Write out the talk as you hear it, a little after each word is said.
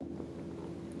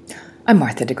I'm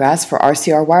Martha DeGrasse for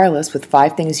RCR Wireless with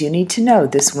 5 things you need to know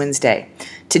this Wednesday.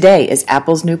 Today is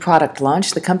Apple's new product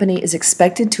launch. The company is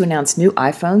expected to announce new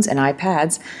iPhones and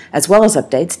iPads, as well as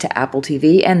updates to Apple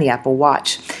TV and the Apple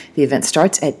Watch. The event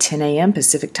starts at 10 a.m.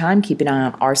 Pacific Time. Keep an eye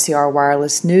on RCR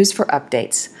Wireless News for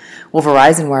updates. Well,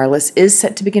 Verizon Wireless is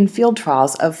set to begin field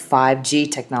trials of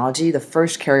 5G technology, the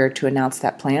first carrier to announce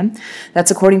that plan.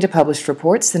 That's according to published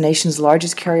reports. The nation's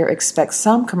largest carrier expects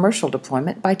some commercial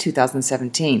deployment by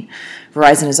 2017.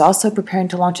 Verizon is also preparing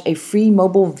to launch a free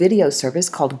mobile video service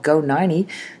called Go90.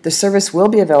 The service will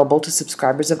be available to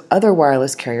subscribers of other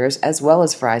wireless carriers as well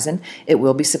as Verizon. It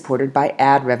will be supported by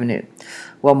ad revenue.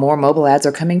 While more mobile ads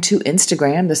are coming to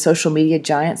Instagram, the social media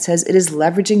giant says it is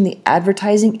leveraging the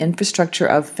advertising infrastructure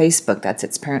of Facebook, that's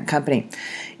its parent company.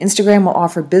 Instagram will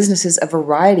offer businesses a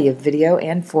variety of video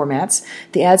and formats.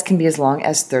 The ads can be as long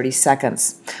as 30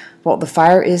 seconds. Well, the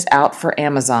fire is out for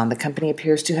Amazon. The company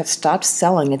appears to have stopped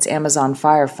selling its Amazon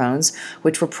Fire phones,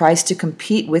 which were priced to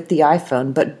compete with the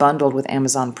iPhone but bundled with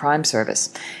Amazon Prime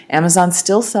service. Amazon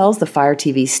still sells the Fire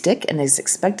TV stick and is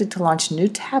expected to launch new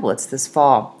tablets this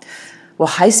fall. Well,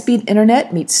 high-speed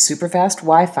internet meets super-fast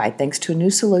Wi-Fi thanks to a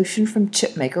new solution from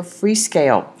chipmaker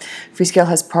Freescale. Freescale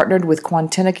has partnered with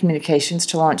Quantenna Communications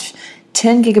to launch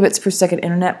 10 gigabits per second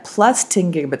internet plus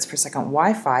 10 gigabits per second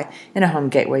Wi-Fi in a home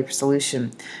gateway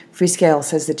solution. Freescale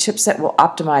says the chipset will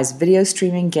optimize video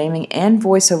streaming, gaming, and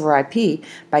voice over IP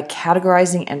by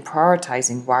categorizing and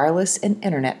prioritizing wireless and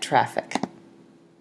internet traffic.